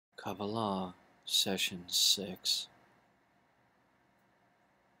Qblh, Session 6.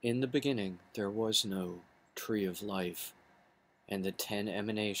 In the beginning there was no tree of life, and the 10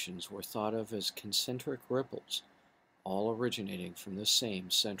 emanations were thought of as concentric ripples, all originating from the same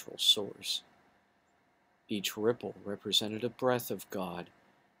central source. Each ripple represented a breath of God,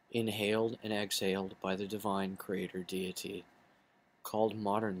 inhaled and exhaled by the divine creator deity, called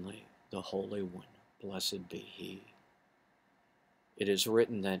modernly the Holy One, blessed be He. It is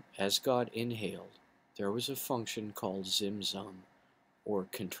written that as God inhaled, there was a function called zimzum, or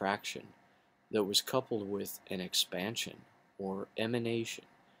contraction, that was coupled with an expansion, or emanation,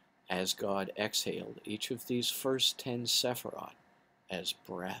 as God exhaled each of these first 10 sephirot as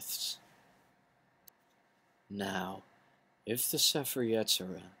breaths. Now, if the Sefer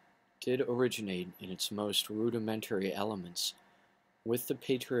Yetzirah did originate in its most rudimentary elements with the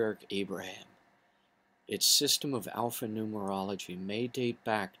patriarch Abraham, its system of alphanumerology may date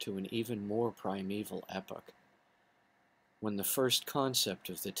back to an even more primeval epoch, when the first concept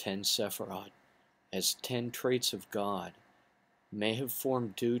of the 10 Sephirot as 10 traits of God may have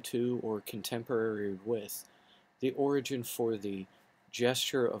formed due to or contemporary with the origin for the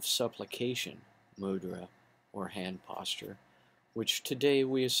gesture of supplication, mudra, or hand posture, which today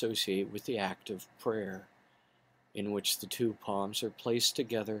we associate with the act of prayer, in which the 2 palms are placed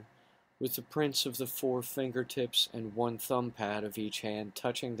together with the prints of the 4 fingertips and 1 thumb pad of each hand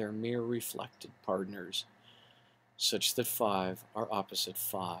touching their mere reflected partners, such that 5 are opposite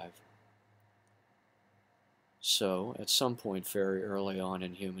 5. So, at some point very early on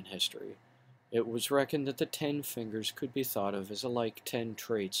in human history, it was reckoned that the 10 fingers could be thought of as alike 10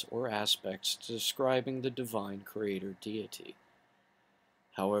 traits or aspects describing the divine creator deity.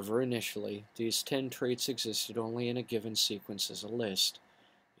 However, initially, these 10 traits existed only in a given sequence as a list,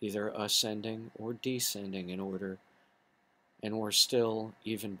 either ascending or descending in order, and were still,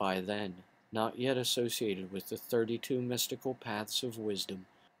 even by then, not yet associated with the 32 mystical paths of wisdom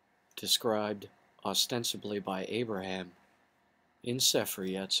described ostensibly by Abraham in Sefer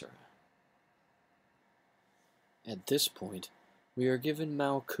Yetzirah. At this point, we are given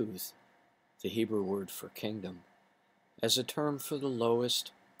Malkuth, the Hebrew word for kingdom, as a term for the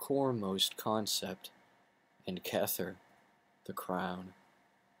lowest, coremost concept, and Kether, the crown,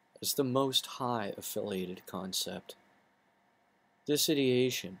 as the most high affiliated concept. This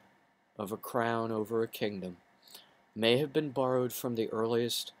ideation of a crown over a kingdom may have been borrowed from the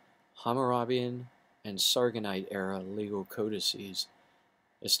earliest Hammurabian and Sargonite era legal codices,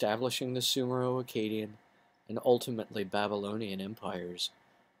 establishing the Sumero-Akkadian and ultimately Babylonian empires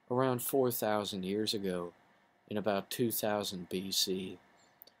around 4,000 years ago in about 2000 BC,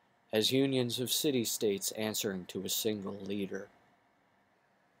 as unions of city-states answering to a single leader.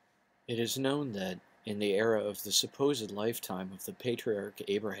 It is known that, in the era of the supposed lifetime of the patriarch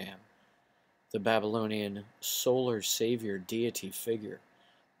Abraham, the Babylonian solar savior deity figure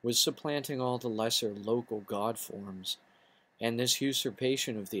was supplanting all the lesser local god forms, and this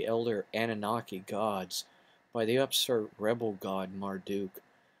usurpation of the elder Anunnaki gods by the upstart rebel god Marduk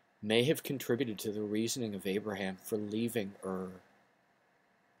may have contributed to the reasoning of Abraham for leaving Ur.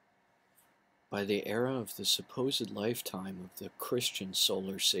 By the era of the supposed lifetime of the Christian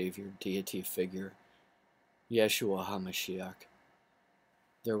solar savior deity figure, Yeshua HaMashiach,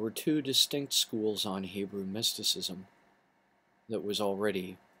 there were 2 distinct schools on Hebrew mysticism that was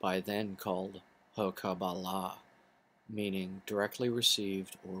already by then called Qblh, meaning directly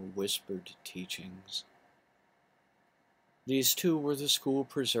received or whispered teachings. These 2 were the school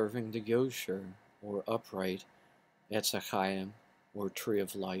preserving the Yosher, or upright, Etz HaChaim, or tree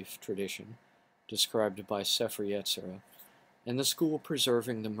of life tradition, described by Sefer Yetzirah, and the school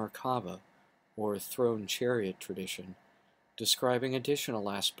preserving the Merkabah, or throne chariot tradition, describing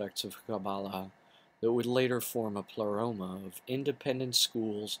additional aspects of Qblh that would later form a pleroma of independent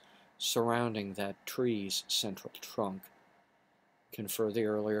schools surrounding that tree's central trunk, confer the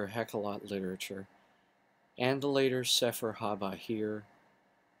earlier Hekhalot literature, and the later Sefer HaBahir,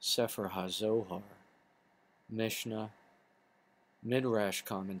 Sefer HaZohar, Mishnah, Midrash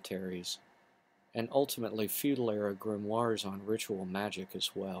commentaries, and ultimately feudal-era grimoires on ritual magic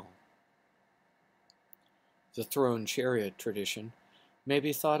as well. The throne chariot tradition may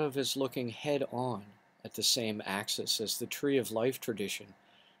be thought of as looking head-on at the same axis as the tree of life tradition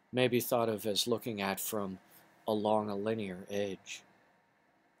may be thought of as looking at from along a linear edge.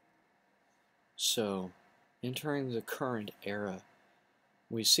 So, entering the current era,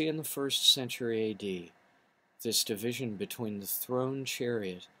 we see in the 1st century AD this division between the throne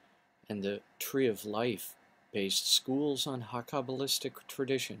chariot and the tree of life based schools on Kabbalistic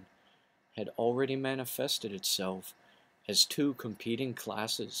tradition had already manifested itself as two competing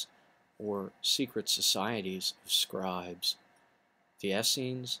classes or secret societies of scribes, the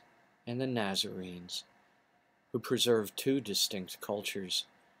Essenes and the Nazarenes, who preserved two distinct cultures,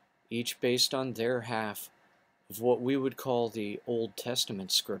 each based on their half of what we would call the Old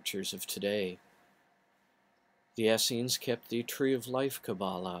Testament scriptures of today. The Essenes kept the Tree of Life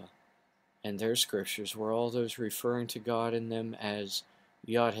Qblh, and their scriptures were all those referring to God in them as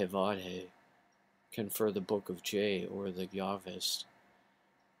Yod-Heh-Vav-Heh, confer the Book of J or the Yahvist,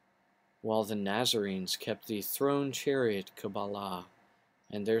 while the Nazarenes kept the Throne Chariot Qblh,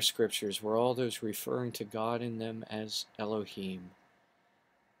 and their scriptures were all those referring to God in them as Elohim,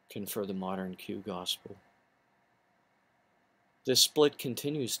 confer the modern Q Gospel. This split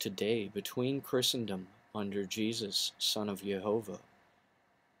continues today between Christendom under Jesus, Son of Jehovah,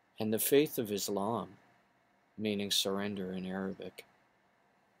 and the faith of Islam, meaning surrender in Arabic,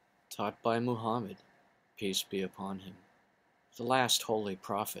 taught by Muhammad, peace be upon him, the last holy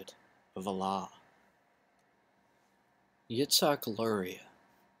prophet of Allah. Yitzhak Luria,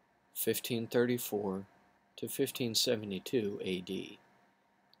 1534 to 1572 AD,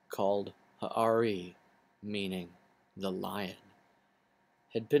 called Ha'ari, meaning the lion,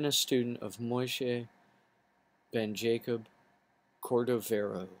 had been a student of Moshe ben Jacob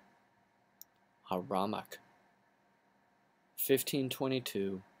Cordovero HaRamak,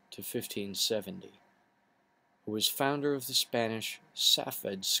 1522 to 1570, who was founder of the Spanish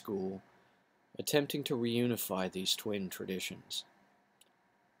Safed school, attempting to reunify these twin traditions.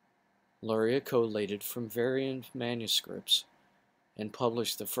 Luria collated from variant manuscripts and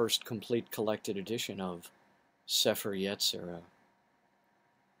published the first complete collected edition of Sefer Yetzirah.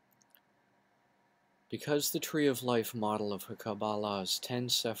 Because the Tree of Life model of Qblh's 10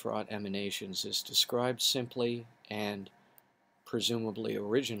 Sephiroth emanations is described simply and, presumably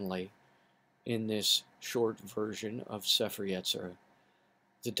originally, in this short version of Sefer Yetzirah,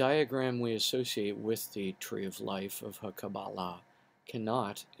 the diagram we associate with the Tree of Life of Qblh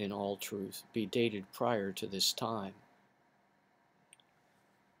cannot, in all truth, be dated prior to this time.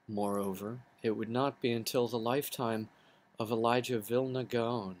 Moreover, it would not be until the lifetime of Elijah Vilna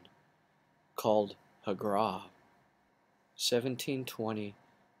Gaon, called Hagra, 1720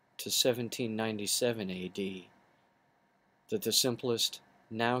 to 1797 AD, that the simplest,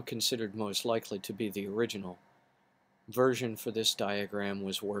 now considered most likely to be the original, version for this diagram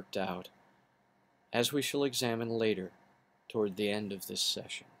was worked out, as we shall examine later toward the end of this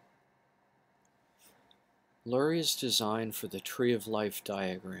session. Luria's design for the Tree of Life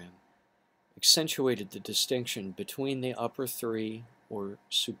diagram accentuated the distinction between the upper three, or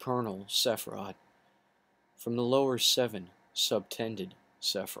supernal, Sephiroth from the lower 7 subtended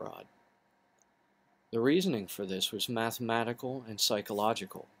Sephiroth. The reasoning for this was mathematical and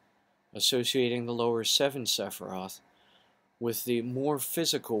psychological, associating the lower 7 Sephiroth with the more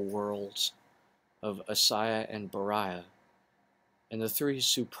physical worlds of Asaya and Bariah, and the 3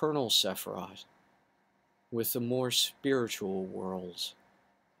 supernal Sephiroth with the more spiritual worlds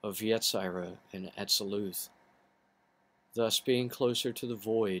of Yetzirah and Atziluth, thus being closer to the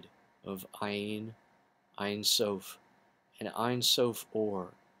void of Ayin, Ein Sof, and Ein Sof Or,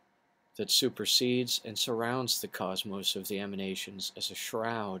 that supersedes and surrounds the cosmos of the emanations as a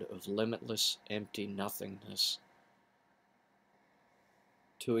shroud of limitless, empty nothingness.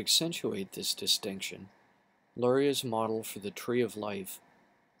 To accentuate this distinction, Luria's model for the Tree of Life,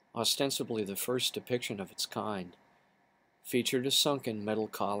 ostensibly the first depiction of its kind, featured a sunken metal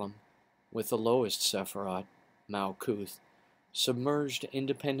column with the lowest Sephiroth, Malkuth, submerged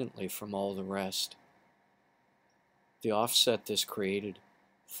independently from all the rest. The offset this created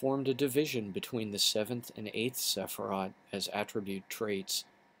formed a division between the 7th and 8th Sephiroth as attribute traits,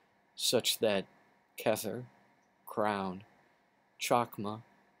 such that Kether, crown, Chakma,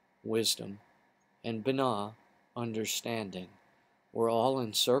 wisdom, and Binah, understanding, were all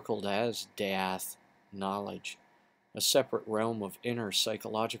encircled as Death, knowledge, a separate realm of inner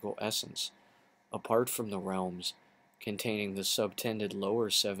psychological essence, apart from the realms containing the subtended lower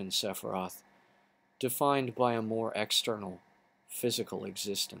 7 Sephiroth, defined by a more external, physical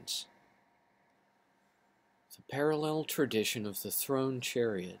existence. The parallel tradition of the Throne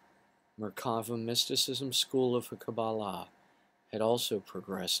Chariot, Merkava mysticism school of Qblh, had also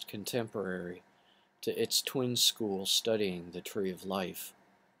progressed contemporary to its twin school studying the Tree of Life.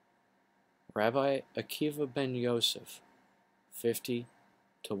 Rabbi Akiva ben Yosef, 50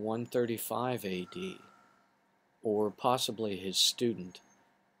 to 135 AD, or possibly his student,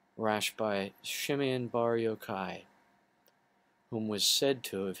 Rashbi Shimeon bar Yochai, whom was said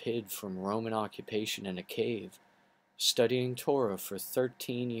to have hid from Roman occupation in a cave, studying Torah for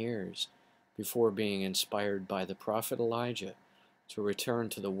 13 years before being inspired by the prophet Elijah to return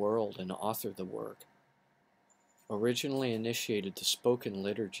to the world and author the work, originally initiated the spoken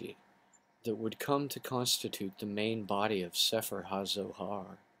liturgy that would come to constitute the main body of Sefer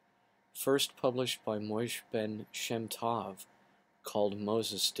HaZohar, first published by Moshe ben Shem Tov, called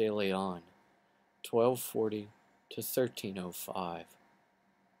Moses de Leon, 1240 to 1305.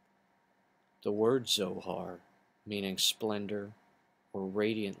 The word Zohar, meaning splendor or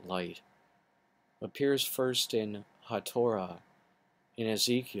radiant light, appears first in HaTorah in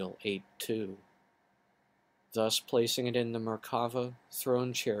Ezekiel 8:2, thus placing it in the Merkava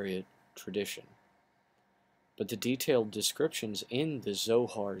throne chariot tradition. But the detailed descriptions in the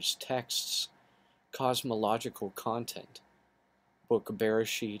Zohar's texts, cosmological content, Book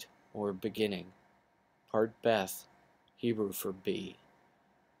Bereshit or beginning, Part Beth, Hebrew for B,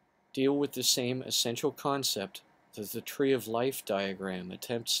 deal with the same essential concept that the Tree of Life diagram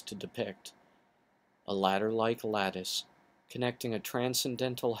attempts to depict: a ladder-like lattice connecting a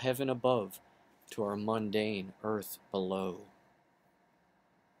transcendental heaven above to our mundane earth below.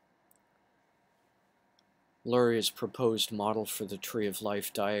 Luria's proposed model for the Tree of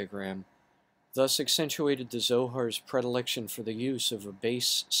Life diagram thus accentuated the Zohar's predilection for the use of a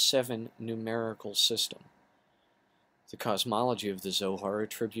base 7 numerical system. The cosmology of the Zohar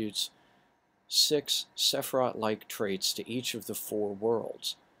attributes 6 Sephiroth-like traits to each of the 4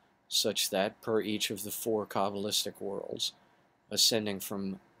 worlds, such that per each of the 4 Kabbalistic worlds, ascending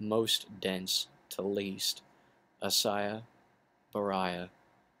from most dense to least, Asaya, Bariah,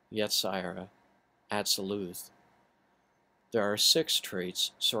 Yetzirah, Atziluth, there are 6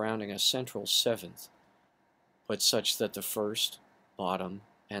 traits surrounding a central 7th, but such that the first, bottom,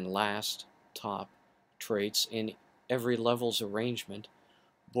 and last, top, traits in every level's arrangement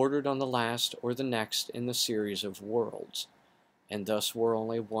bordered on the last or the next in the series of worlds, and thus were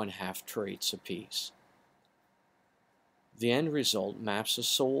only 1/2 traits apiece. The end result maps a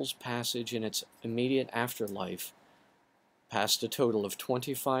soul's passage in its immediate afterlife past a total of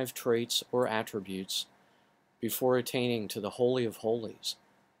 25 traits or attributes before attaining to the Holy of Holies,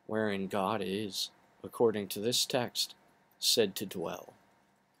 wherein God is, according to this text, said to dwell.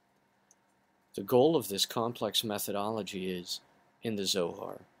 The goal of this complex methodology is, in the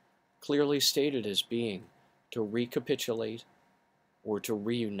Zohar, clearly stated as being to recapitulate or to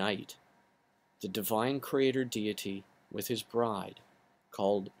reunite the divine creator deity with his bride,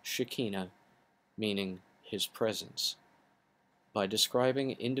 called Shekinah, meaning his presence, by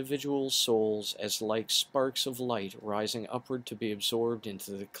describing individual souls as like sparks of light rising upward to be absorbed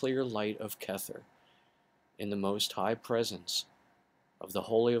into the clear light of Kether, in the most high presence of the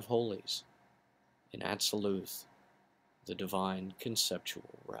Holy of Holies, in Atziluth, the divine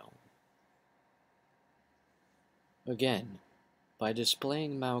conceptual realm. Again, by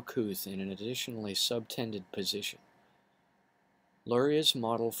displaying Malkuth in an additionally subtended position, Luria's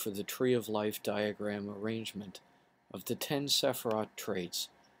model for the Tree of Life diagram arrangement of the 10 Sephiroth traits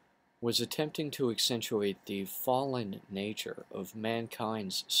was attempting to accentuate the fallen nature of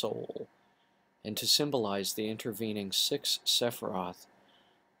mankind's soul and to symbolize the intervening 6 Sephiroth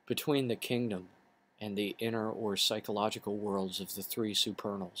between the kingdom and the inner or psychological worlds of the 3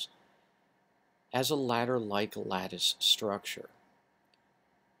 supernals as a ladder-like lattice structure.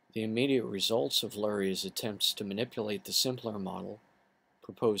 The immediate results of Luria's attempts to manipulate the simpler model,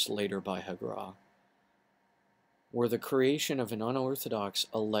 proposed later by Hagra, were the creation of an unorthodox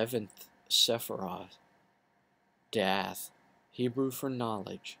 11th Sephiroth, Dath, Hebrew for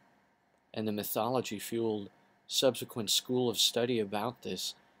knowledge, and the mythology-fueled subsequent school of study about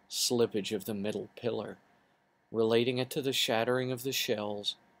this slippage of the middle pillar, relating it to the shattering of the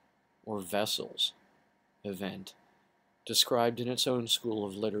shells, or vessels, event, described in its own school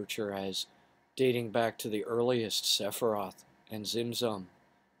of literature as dating back to the earliest Sephiroth and Zimzum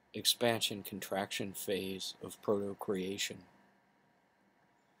expansion-contraction phase of proto-creation.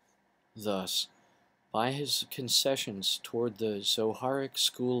 Thus, by his concessions toward the Zoharic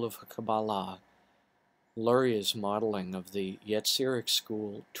school of Qblh, Luria's modeling of the Yetziric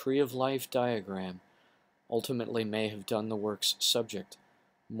school Tree of Life diagram ultimately may have done the work's subject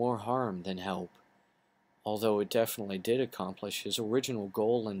more harm than help, although it definitely did accomplish his original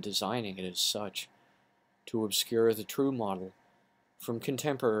goal in designing it as such, to obscure the true model from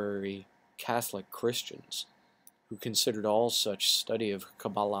contemporary Catholic Christians, who considered all such study of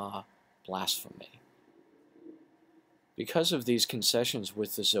Qblh blasphemy. Because of these concessions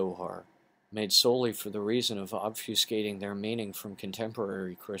with the Zohar, made solely for the reason of obfuscating their meaning from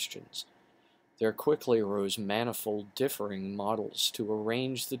contemporary Christians, there quickly arose manifold differing models to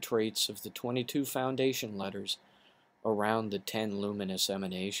arrange the traits of the 22 foundation letters around the 10 luminous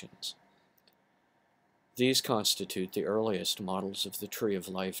emanations. These constitute the earliest models of the Tree of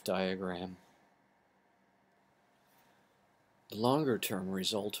Life diagram. The longer-term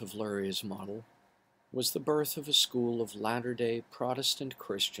result of Luria's model was the birth of a school of latter-day Protestant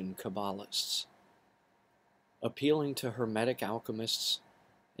Christian Kabbalists. Appealing to Hermetic alchemists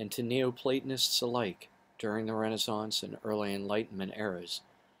and to Neoplatonists alike during the Renaissance and early Enlightenment eras,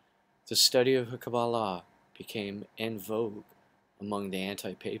 the study of Qblh became en vogue among the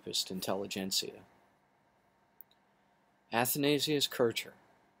anti-papist intelligentsia. Athanasius Kircher,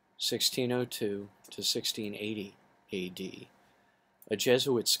 1602 to 1680 AD, a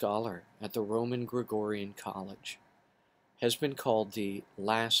Jesuit scholar at the Roman Gregorian College, has been called the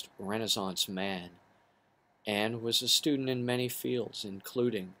last Renaissance man, and was a student in many fields,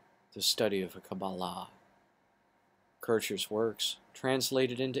 including the study of Qblh. Kircher's works,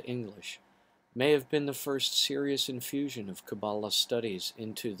 translated into English, may have been the first serious infusion of Qblh studies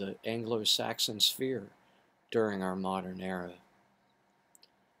into the Anglo-Saxon sphere during our modern era.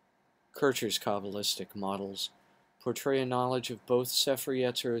 Kircher's Kabbalistic models portray a knowledge of both Sefer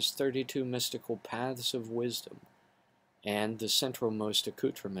Yetzirah's 32 mystical paths of wisdom and the centralmost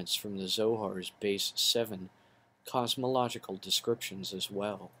accoutrements from the Zohar's base 7 cosmological descriptions as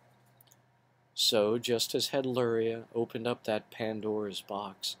well. So, just as had Luria opened up that Pandora's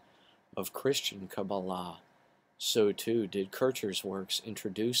box of Christian Qblh, so too did Kircher's works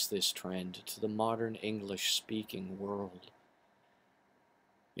introduce this trend to the modern English-speaking world.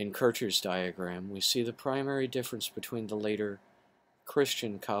 In Kircher's diagram, we see the primary difference between the later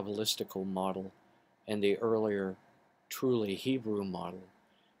Christian Kabbalistical model and the earlier truly Hebrew model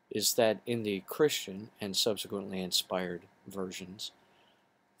is that in the Christian and subsequently inspired versions,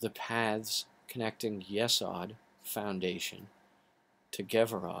 the paths connecting Yesod, foundation, to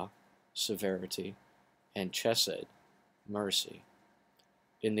Gevarah, severity, and Chesed, mercy,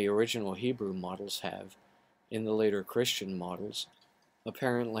 in the original Hebrew models have, in the later Christian models,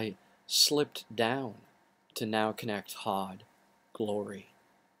 apparently slipped down to now connect Hod, glory,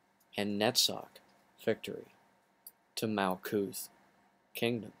 and Netzach, victory, to Malkuth,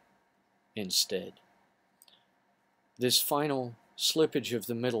 kingdom, instead. This final slippage of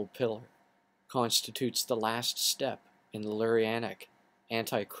the middle pillar constitutes the last step in the Lurianic,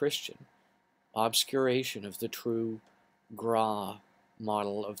 anti-Christian, obscuration of the true Gra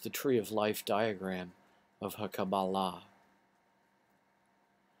model of the Tree of Life diagram of Qblh.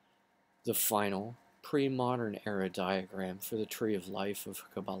 The final, pre-modern era diagram for the Tree of Life of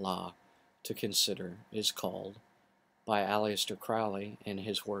Qblh to consider is called, by Aleister Crowley in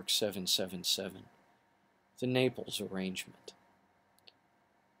his work 777, the Naples arrangement.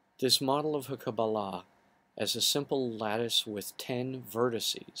 This model of Qblh, as a simple lattice with 10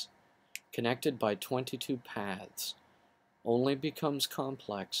 vertices, connected by 22 paths, only becomes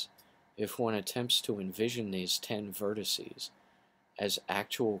complex if one attempts to envision these 10 vertices as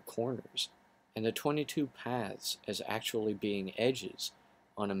actual corners and the 22 paths as actually being edges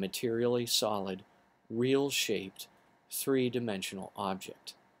on a materially solid, real-shaped, three-dimensional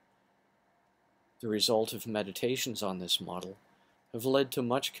object. The result of meditations on this model have led to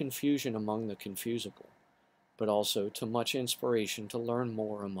much confusion among the confusable, but also to much inspiration to learn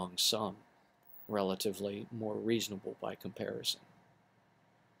more among some, relatively more reasonable by comparison.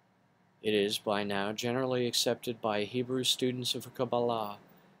 It is by now generally accepted by Hebrew students of Qblh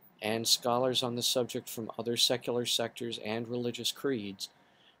and scholars on the subject from other secular sectors and religious creeds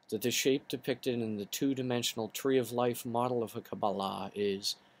that the shape depicted in the two-dimensional Tree of Life model of Qblh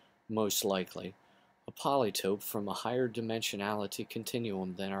is, most likely, a polytope from a higher dimensionality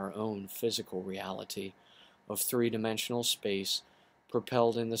continuum than our own physical reality of three-dimensional space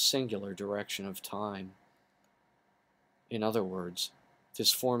propelled in the singular direction of time. In other words,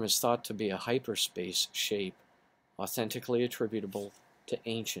 this form is thought to be a hyperspace shape, authentically attributable to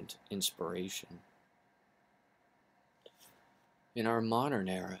ancient inspiration. In our modern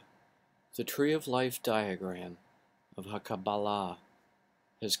era, the Tree of Life diagram of Qblh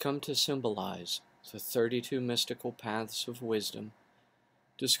has come to symbolize the 32 mystical paths of wisdom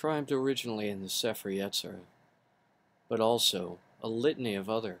described originally in the Sefer Yetzirah, but also a litany of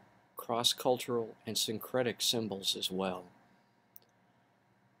other cross-cultural and syncretic symbols as well.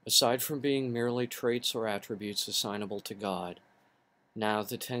 Aside from being merely traits or attributes assignable to God, now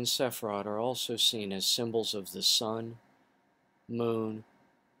the 10 Sephirot are also seen as symbols of the sun, moon,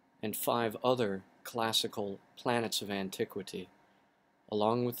 and 5 other classical planets of antiquity,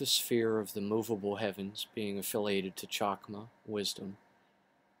 along with the sphere of the movable heavens being affiliated to Chakma, wisdom,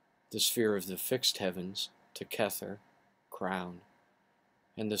 the sphere of the fixed heavens to Kether, crown,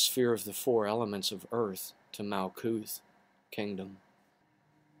 and the sphere of the 4 elements of earth to Malkuth, kingdom.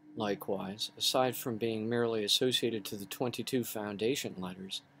 Likewise, aside from being merely associated to the 22 foundation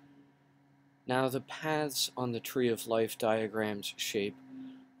letters, now the paths on the Tree of Life diagram's shape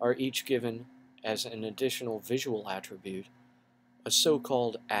are each given as an additional visual attribute, a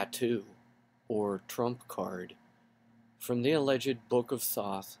so-called atu, or trump card, from the alleged Book of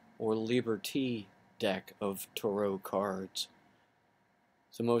Thoth or Liberty deck of tarot cards.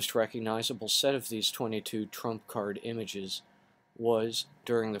 The most recognizable set of these 22 trump card images was,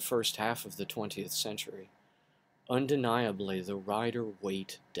 during the first half of the 20th century, undeniably the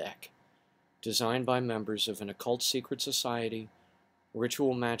Rider-Waite deck, designed by members of an occult secret society,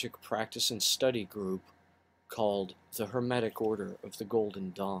 ritual magic practice and study group called the Hermetic Order of the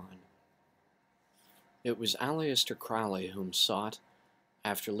Golden Dawn. It was Aleister Crowley whom sought,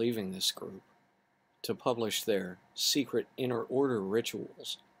 after leaving this group, to publish their secret inner order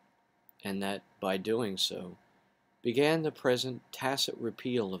rituals, and that, by doing so, began the present tacit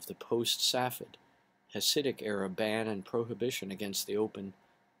repeal of the post-Sapphic, Hasidic era ban and prohibition against the open,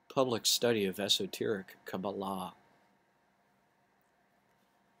 public study of esoteric Qblh.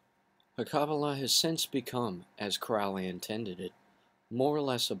 The Qblh has since become, as Crowley intended it, more or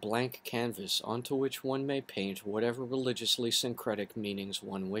less a blank canvas onto which one may paint whatever religiously syncretic meanings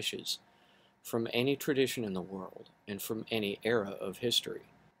one wishes, from any tradition in the world, and from any era of history.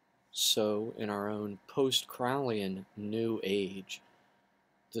 So, in our own post-Crowleyan New Age,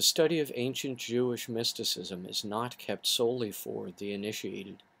 the study of ancient Jewish mysticism is not kept solely for the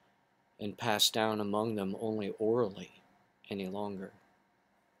initiated, and passed down among them only orally any longer.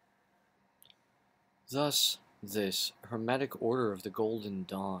 Thus, this Hermetic Order of the Golden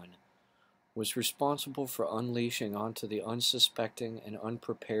Dawn was responsible for unleashing onto the unsuspecting and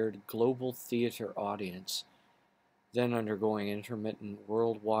unprepared global theater audience, then undergoing intermittent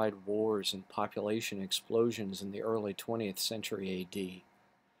worldwide wars and population explosions in the early 20th century AD,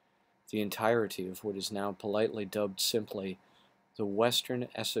 the entirety of what is now politely dubbed simply the Western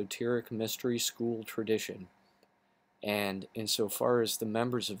Esoteric Mystery School tradition, and, insofar as the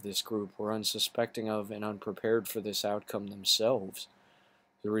members of this group were unsuspecting of and unprepared for this outcome themselves,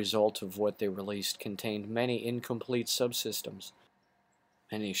 the result of what they released contained many incomplete subsystems,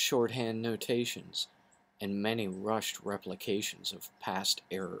 many shorthand notations, and many rushed replications of past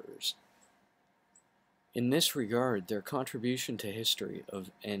errors. In this regard, their contribution to history of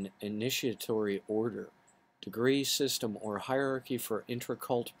an initiatory order, degree system, or hierarchy for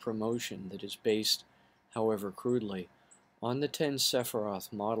intracult promotion that is based, however crudely, on the 10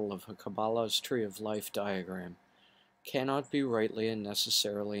 Sephiroth model of Qblh's Tree of Life diagram, cannot be rightly and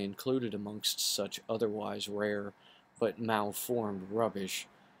necessarily included amongst such otherwise rare but malformed rubbish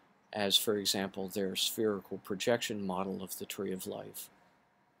as, for example, their spherical projection model of the Tree of Life.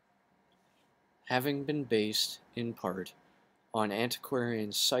 Having been based, in part, on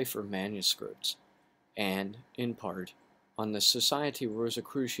antiquarian cipher manuscripts, and, in part, on the Society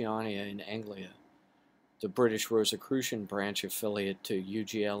Rosicruciana in Anglia, the British Rosicrucian branch affiliate to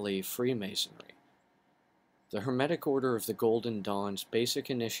UGLE Freemasonry, the Hermetic Order of the Golden Dawn's basic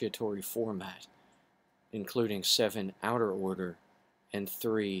initiatory format, including 7 outer order and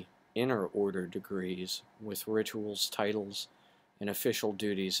 3 inner order degrees with rituals, titles, and official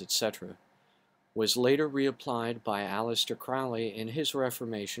duties, etc., was later reapplied by Aleister Crowley in his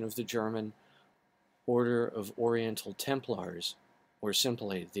reformation of the German Order of Oriental Templars, or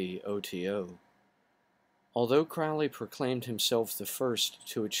simply the OTO. Although Crowley proclaimed himself the first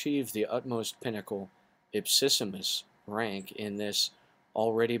to achieve the utmost pinnacle ipsissimus rank in this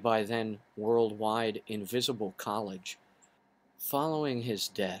already by then worldwide invisible college, following his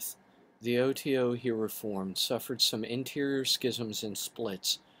death, the OTO he reformed suffered some interior schisms and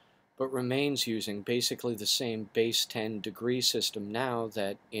splits, but remains using basically the same base 10 degree system now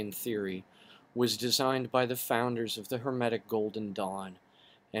that, in theory, was designed by the founders of the Hermetic Golden Dawn,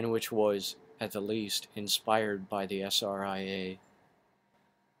 and which was, at the least, inspired by the SRIA.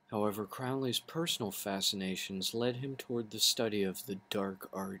 However, Crowley's personal fascinations led him toward the study of the dark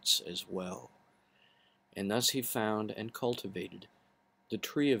arts as well, and thus he found and cultivated the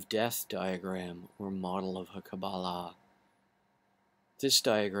Tree of Death diagram or model of Qblh. This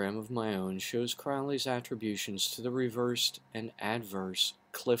diagram of my own shows Crowley's attributions to the reversed and adverse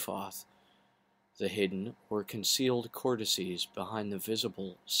Qliphoth, the hidden or concealed cortices behind the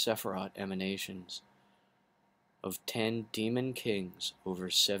visible Sephiroth emanations, of 10 demon kings over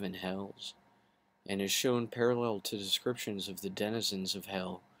 7 hells, and is shown parallel to descriptions of the denizens of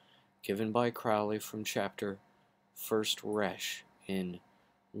hell given by Crowley from chapter First Resh in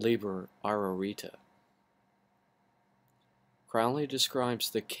Liber Arorita. Crowley describes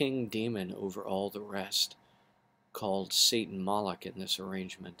the king demon over all the rest, called Satan Moloch in this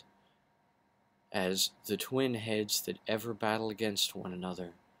arrangement, as the twin heads that ever battle against one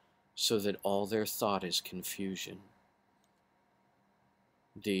another, so that all their thought is confusion.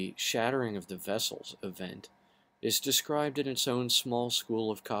 The shattering of the vessels event is described in its own small school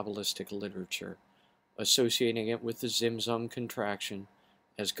of Kabbalistic literature, associating it with the Zimzum contraction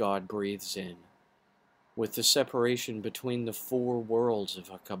as God breathes in, with the separation between the four worlds of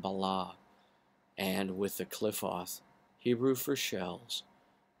Qblh, and with the Qliphoth, Hebrew for shells,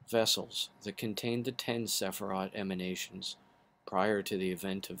 vessels that contained the 10 Sephirot emanations prior to the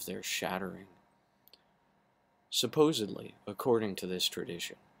event of their shattering. Supposedly, according to this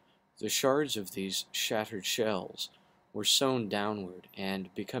tradition, the shards of these shattered shells were sewn downward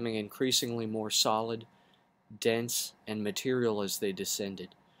and, becoming increasingly more solid, dense, and material as they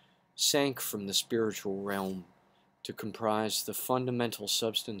descended, sank from the spiritual realm to comprise the fundamental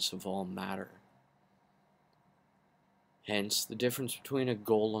substance of all matter. Hence, the difference between a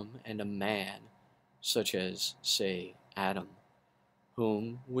golem and a man, such as, say, Adam,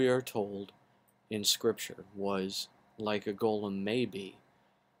 whom, we are told, in Scripture was, like a golem may be,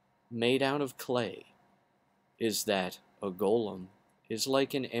 made out of clay, is that a golem is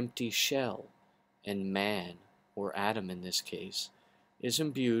like an empty shell, and man, or Adam in this case, is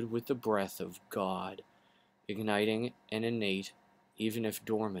imbued with the breath of God, igniting an innate, even if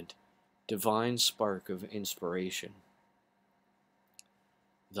dormant, divine spark of inspiration.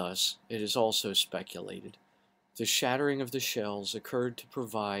 Thus, it is also speculated, the shattering of the shells occurred to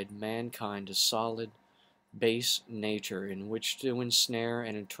provide mankind a solid, base nature in which to ensnare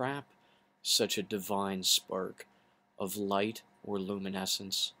and entrap such a divine spark of light or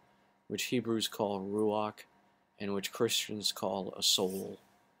luminescence, which Hebrews call ruach, and which Christians call a soul.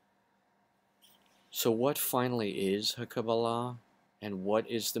 So what finally is Qblh, and what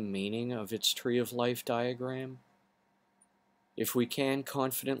is the meaning of its tree of life diagram? If we can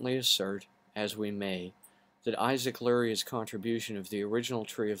confidently assert, as we may, that Isaac Luria's contribution of the original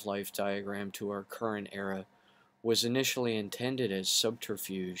tree of life diagram to our current era was initially intended as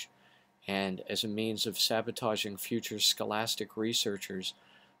subterfuge and as a means of sabotaging future scholastic researchers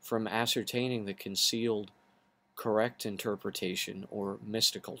from ascertaining the concealed, correct interpretation or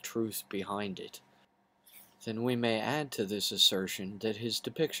mystical truth behind it, then we may add to this assertion that his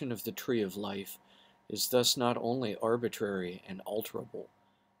depiction of the tree of life is thus not only arbitrary and alterable,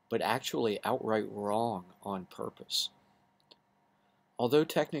 but actually outright wrong on purpose. Although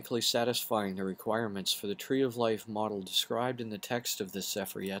technically satisfying the requirements for the tree of life model described in the text of the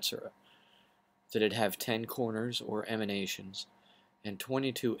Sefer Yetzirah, that it have 10 corners or emanations, and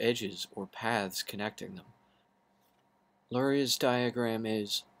 22 edges or paths connecting them, Luria's diagram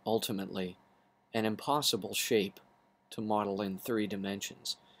is, ultimately, an impossible shape to model in 3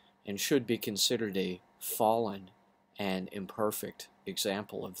 dimensions, and should be considered a fallen and imperfect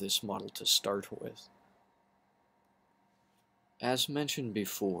example of this model to start with. As mentioned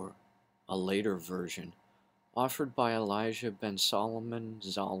before, a later version, offered by Elijah ben Solomon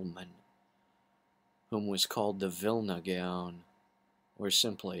Zalman, whom was called the Vilna Gaon, or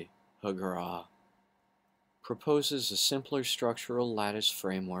simply Hagra, proposes a simpler structural lattice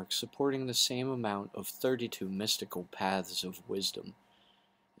framework supporting the same amount of 32 mystical paths of wisdom,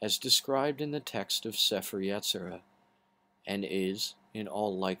 as described in the text of Sefer Yetzirah, and is, in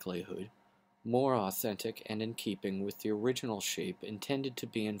all likelihood, more authentic and in keeping with the original shape intended to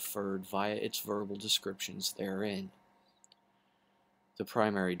be inferred via its verbal descriptions therein. The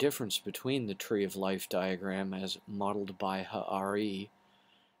primary difference between the Tree of Life diagram as modeled by Ha'ari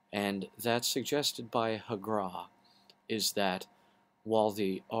and that suggested by Hagra is that, while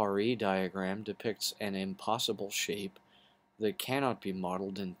the RE diagram depicts an impossible shape that cannot be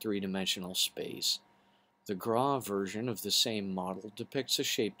modeled in 3-dimensional space, the Gra version of the same model depicts a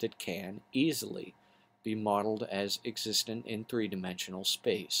shape that can, easily, be modeled as existent in 3-dimensional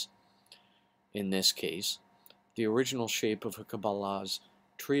space. In this case, the original shape of Qblh's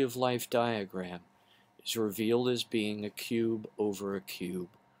Tree of Life diagram is revealed as being a cube over a cube,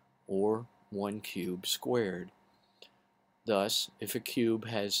 or 1 cube squared. Thus, if a cube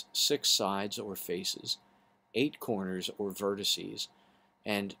has 6 sides or faces, 8 corners or vertices,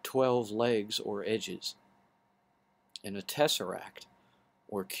 and 12 legs or edges, and a tesseract,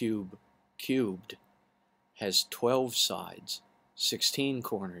 or cube cubed, has 12 sides, 16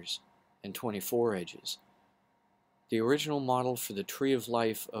 corners, and 24 edges, the original model for the Tree of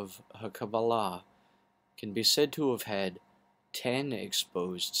Life of Qblh can be said to have had 10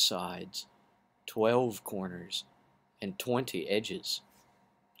 exposed sides, 12 corners, and 20 edges.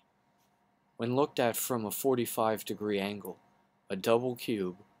 When looked at from a 45-degree angle, a double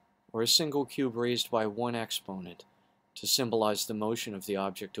cube, or a single cube raised by one exponent to symbolize the motion of the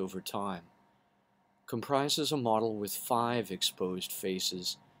object over time, comprises a model with 5 exposed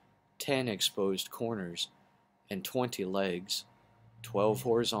faces, 10 exposed corners, and 20 legs, 12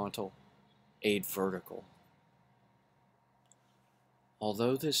 horizontal, 8 vertical.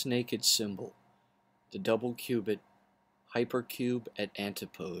 Although this naked symbol, the double cubit hypercube at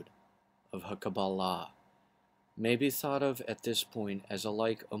antipode of Qblh, may be thought of at this point as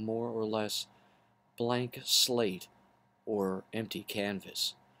alike a more or less blank slate or empty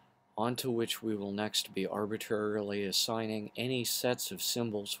canvas, onto which we will next be arbitrarily assigning any sets of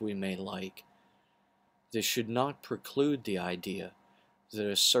symbols we may like. This should not preclude the idea that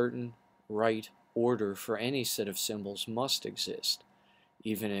a certain right order for any set of symbols must exist,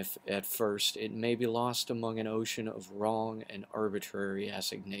 even if at first it may be lost among an ocean of wrong and arbitrary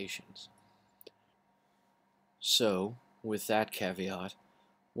assignations. So, with that caveat,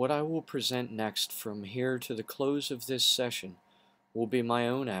 what I will present next from here to the close of this session will be my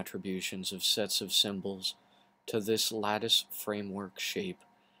own attributions of sets of symbols to this lattice framework shape,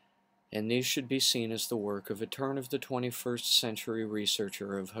 and these should be seen as the work of a turn of the 21st century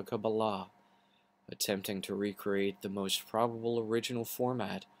researcher of Qblh, attempting to recreate the most probable original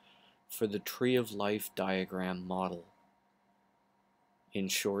format for the tree of life diagram model. In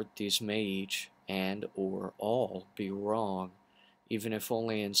short, these may each and or all be wrong, even if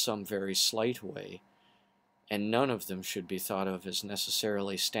only in some very slight way, and none of them should be thought of as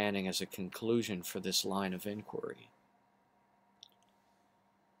necessarily standing as a conclusion for this line of inquiry.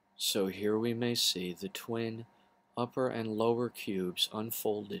 So here we may see the twin upper and lower cubes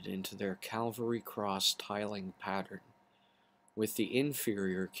unfolded into their Calvary cross tiling pattern, with the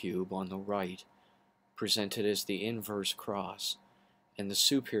inferior cube on the right presented as the inverse cross, and the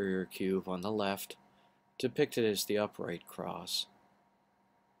superior cube on the left depicted as the upright cross.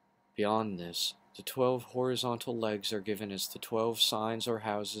 Beyond this, the 12 horizontal legs are given as the 12 signs or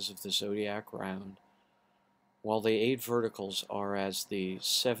houses of the zodiac round, while the 8 verticals are as the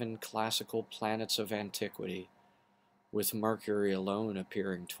 7 classical planets of antiquity, with Mercury alone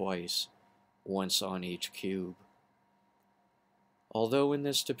appearing twice, once on each cube. Although in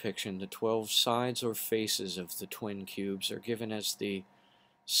this depiction the 12 sides or faces of the twin cubes are given as the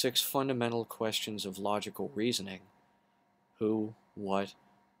 6 fundamental questions of logical reasoning: who, what,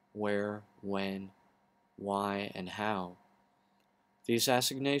 where, when, why, and how, these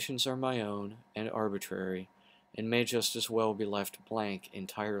assignations are my own and arbitrary, and may just as well be left blank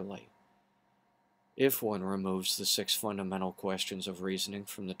entirely. If one removes the 6 fundamental questions of reasoning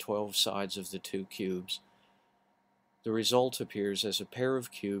from the 12 sides of the 2 cubes, the result appears as a pair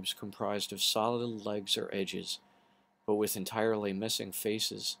of cubes comprised of solid legs or edges, but with entirely missing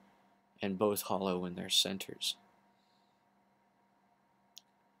faces, and both hollow in their centers.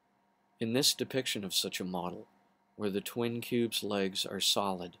 In this depiction of such a model, where the twin cube's legs are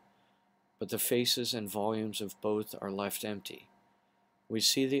solid, but the faces and volumes of both are left empty, we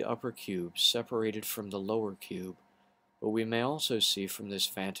see the upper cube separated from the lower cube, but we may also see from this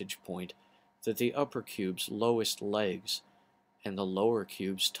vantage point that the upper cube's lowest legs and the lower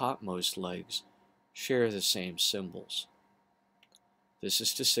cube's topmost legs share the same symbols. This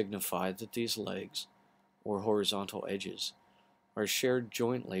is to signify that these legs, or horizontal edges, are shared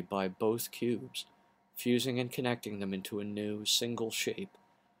jointly by both cubes, fusing and connecting them into a new single shape,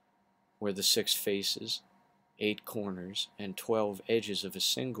 where the 6 faces, 8 corners, and 12 edges of a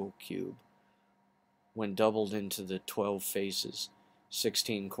single cube, when doubled into the 12 faces,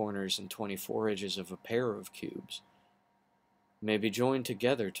 16 corners, and 24 edges of a pair of cubes, may be joined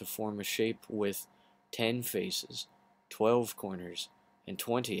together to form a shape with 10 faces, 12 corners, and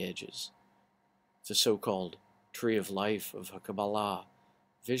 20 edges, the so-called tree of life of Qblh,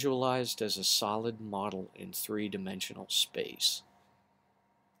 visualized as a solid model in 3-dimensional space.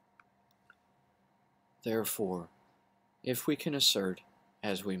 Therefore, if we can assert,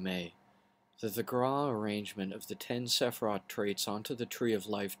 as we may, that the Gra arrangement of the 10 Sephiroth traits onto the tree of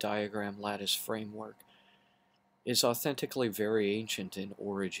life diagram lattice framework is authentically very ancient in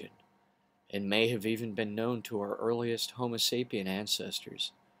origin, and may have even been known to our earliest Homo sapien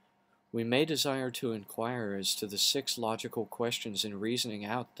ancestors, we may desire to inquire as to the 6 logical questions in reasoning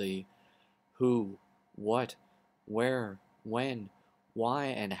out the who, what, where, when, why,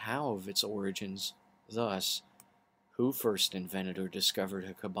 and how of its origins. Thus, who first invented or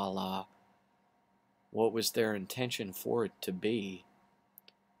discovered Qblh? What was their intention for it to be?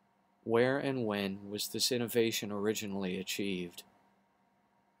 Where and when was this innovation originally achieved?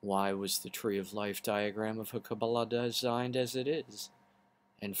 Why was the tree of life diagram of Qblh designed as it is?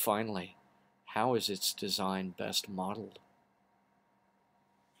 And finally, how is its design best modeled?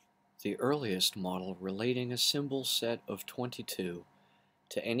 The earliest model relating a symbol set of 22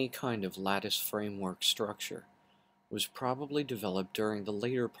 to any kind of lattice framework structure was probably developed during the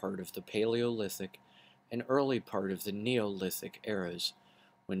later part of the Paleolithic and early part of the Neolithic eras,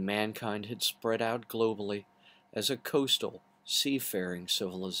 when mankind had spread out globally as a coastal, seafaring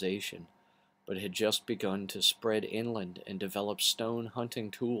civilization, but had just begun to spread inland and develop stone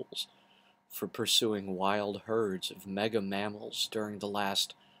hunting tools for pursuing wild herds of mega mammals during the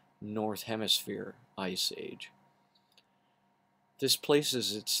last North Hemisphere Ice Age. This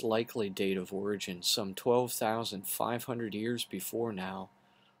places its likely date of origin some 12,500 years before now,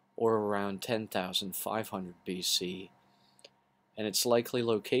 or around 10,500 BC, and its likely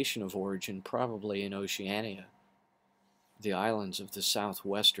location of origin probably in Oceania, the islands of the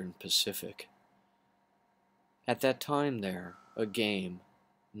southwestern Pacific. At that time there, a game,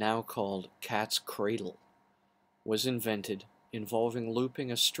 now called cat's cradle, was invented involving looping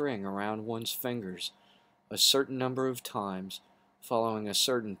a string around one's fingers a certain number of times following a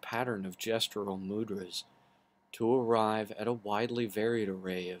certain pattern of gestural mudras to arrive at a widely varied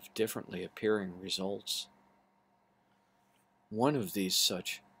array of differently appearing results. One of these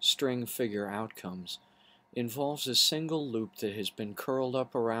such string figure outcomes involves a single loop that has been curled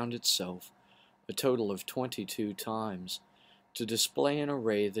up around itself a total of 22 times to display an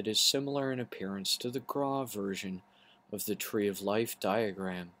array that is similar in appearance to the Qblh version of the Tree of Life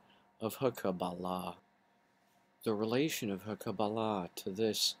diagram of Qblh. The relation of Qblh to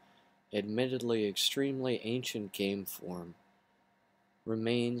this admittedly extremely ancient game form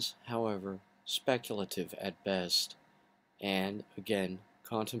remains, however, speculative at best, and, again,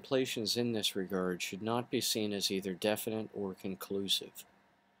 contemplations in this regard should not be seen as either definite or conclusive.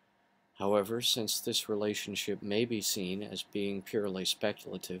 However, since this relationship may be seen as being purely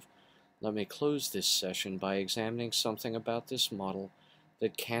speculative, let me close this session by examining something about this model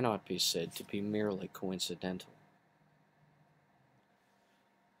that cannot be said to be merely coincidental.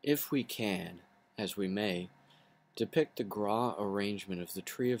 If we can, as we may, depict the Qblh arrangement of the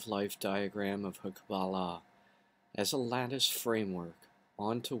Tree of Life diagram of Qblh as a lattice framework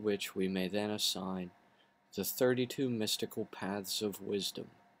onto which we may then assign the 32 mystical paths of wisdom,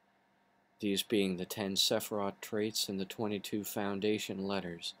 these being the 10 Sephiroth traits and the 22 foundation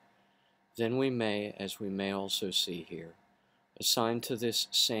letters, then we may, as we may also see here, assign to this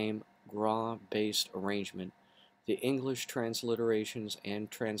same Qblh-based arrangement the English transliterations and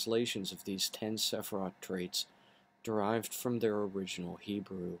translations of these 10 Sephiroth traits derived from their original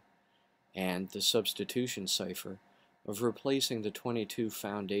Hebrew, and the substitution cipher of replacing the 22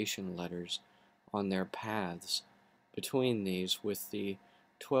 foundation letters on their paths between these with the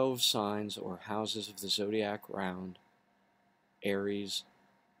 12 signs or houses of the zodiac round: Aries,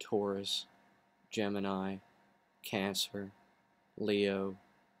 Taurus, Gemini, Cancer, Leo,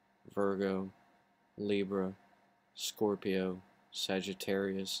 Virgo, Libra, Scorpio,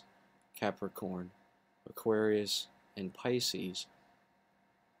 Sagittarius, Capricorn, Aquarius, and Pisces,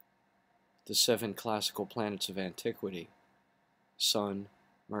 the 7 classical planets of antiquity: Sun,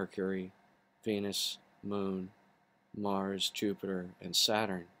 Mercury, Venus, Moon, Mars, Jupiter, and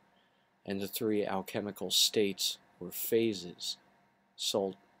Saturn, and the 3 alchemical states or phases: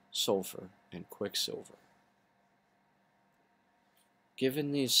 salt, sulfur, and quicksilver.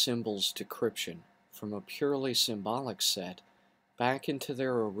 Given these symbols' decryption from a purely symbolic set back into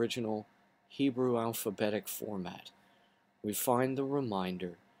their original Hebrew alphabetic format, we find the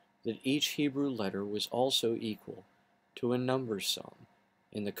reminder that each Hebrew letter was also equal to a number sum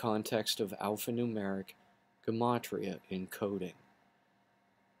in the context of alphanumeric gematria encoding.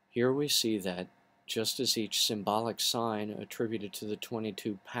 Here we see that, just as each symbolic sign attributed to the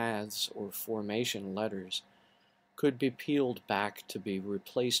 22 paths or formation letters could be peeled back to be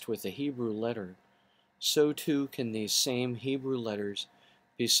replaced with a Hebrew letter, so too can these same Hebrew letters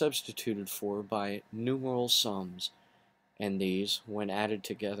be substituted for by numeral sums, and these, when added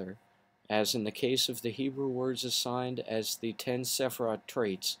together, as in the case of the Hebrew words assigned as the 10 Sephiroth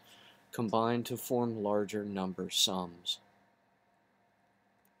traits, combine to form larger number sums.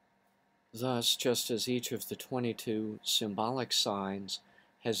 Thus, just as each of the 22 symbolic signs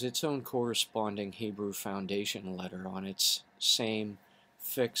has its own corresponding Hebrew foundation letter on its same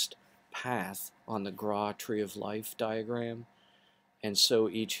fixed path on the Qblh Tree of Life diagram, and so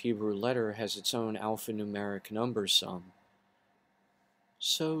each Hebrew letter has its own alphanumeric number sum,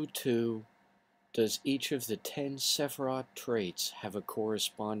 so too does each of the 10 Sephiroth traits have a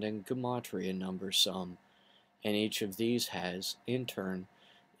corresponding gematria number sum, and each of these has, in turn,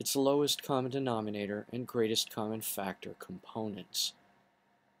 its lowest common denominator and greatest common factor components.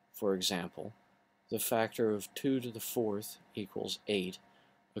 For example, the factor of 2 to the 4th equals 8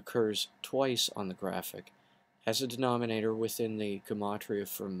 occurs twice on the graphic as a denominator within the gematria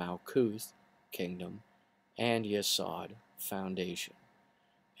for Malkuth, kingdom, and Yesod, foundation.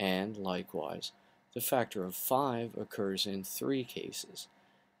 And, likewise, the factor of 5 occurs in 3 cases,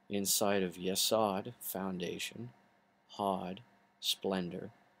 inside of Yesod, foundation, Hod, splendor,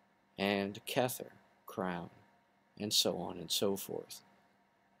 and Kether, crown, and so on and so forth.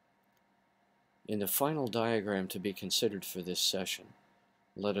 In the final diagram to be considered for this session,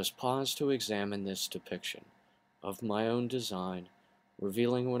 let us pause to examine this depiction of my own design,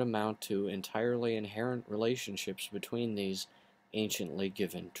 revealing what amount to entirely inherent relationships between these anciently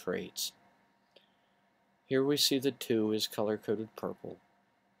given traits. Here we see that 2 is color-coded purple,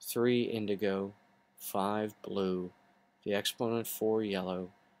 3 indigo, 5 blue, the exponent 4 yellow,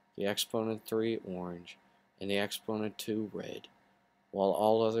 the exponent 3 orange, and the exponent 2 red, while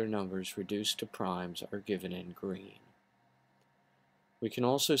all other numbers reduced to primes are given in green. We can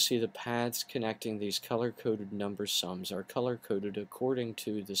also see the paths connecting these color-coded number sums are color-coded according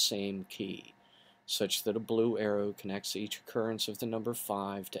to the same key, such that a blue arrow connects each occurrence of the number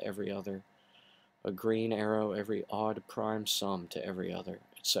 5 to every other, a green arrow every odd prime sum to every other,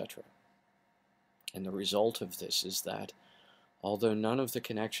 etc. And the result of this is that, although none of the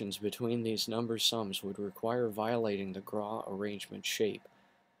connections between these number sums would require violating the Gras arrangement shape,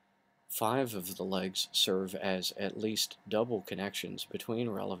 5 of the legs serve as at least double connections between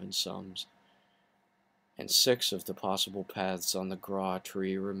relevant sums, and 6 of the possible paths on the Gras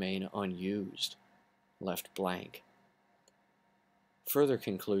tree remain unused, left blank. Further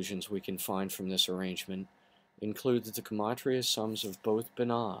conclusions we can find from this arrangement include that the gematria sums of both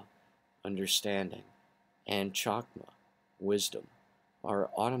Binah, understanding, and Chakma, wisdom, are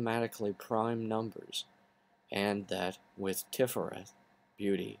automatically prime numbers, and that, with Tifereth,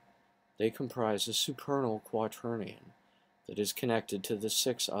 beauty, they comprise a supernal quaternion that is connected to the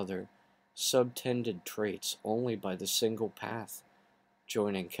 6 other subtended traits only by the single path,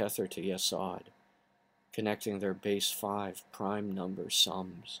 joining Kether to Yesod, connecting their base 5 prime number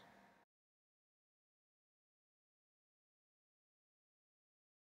sums.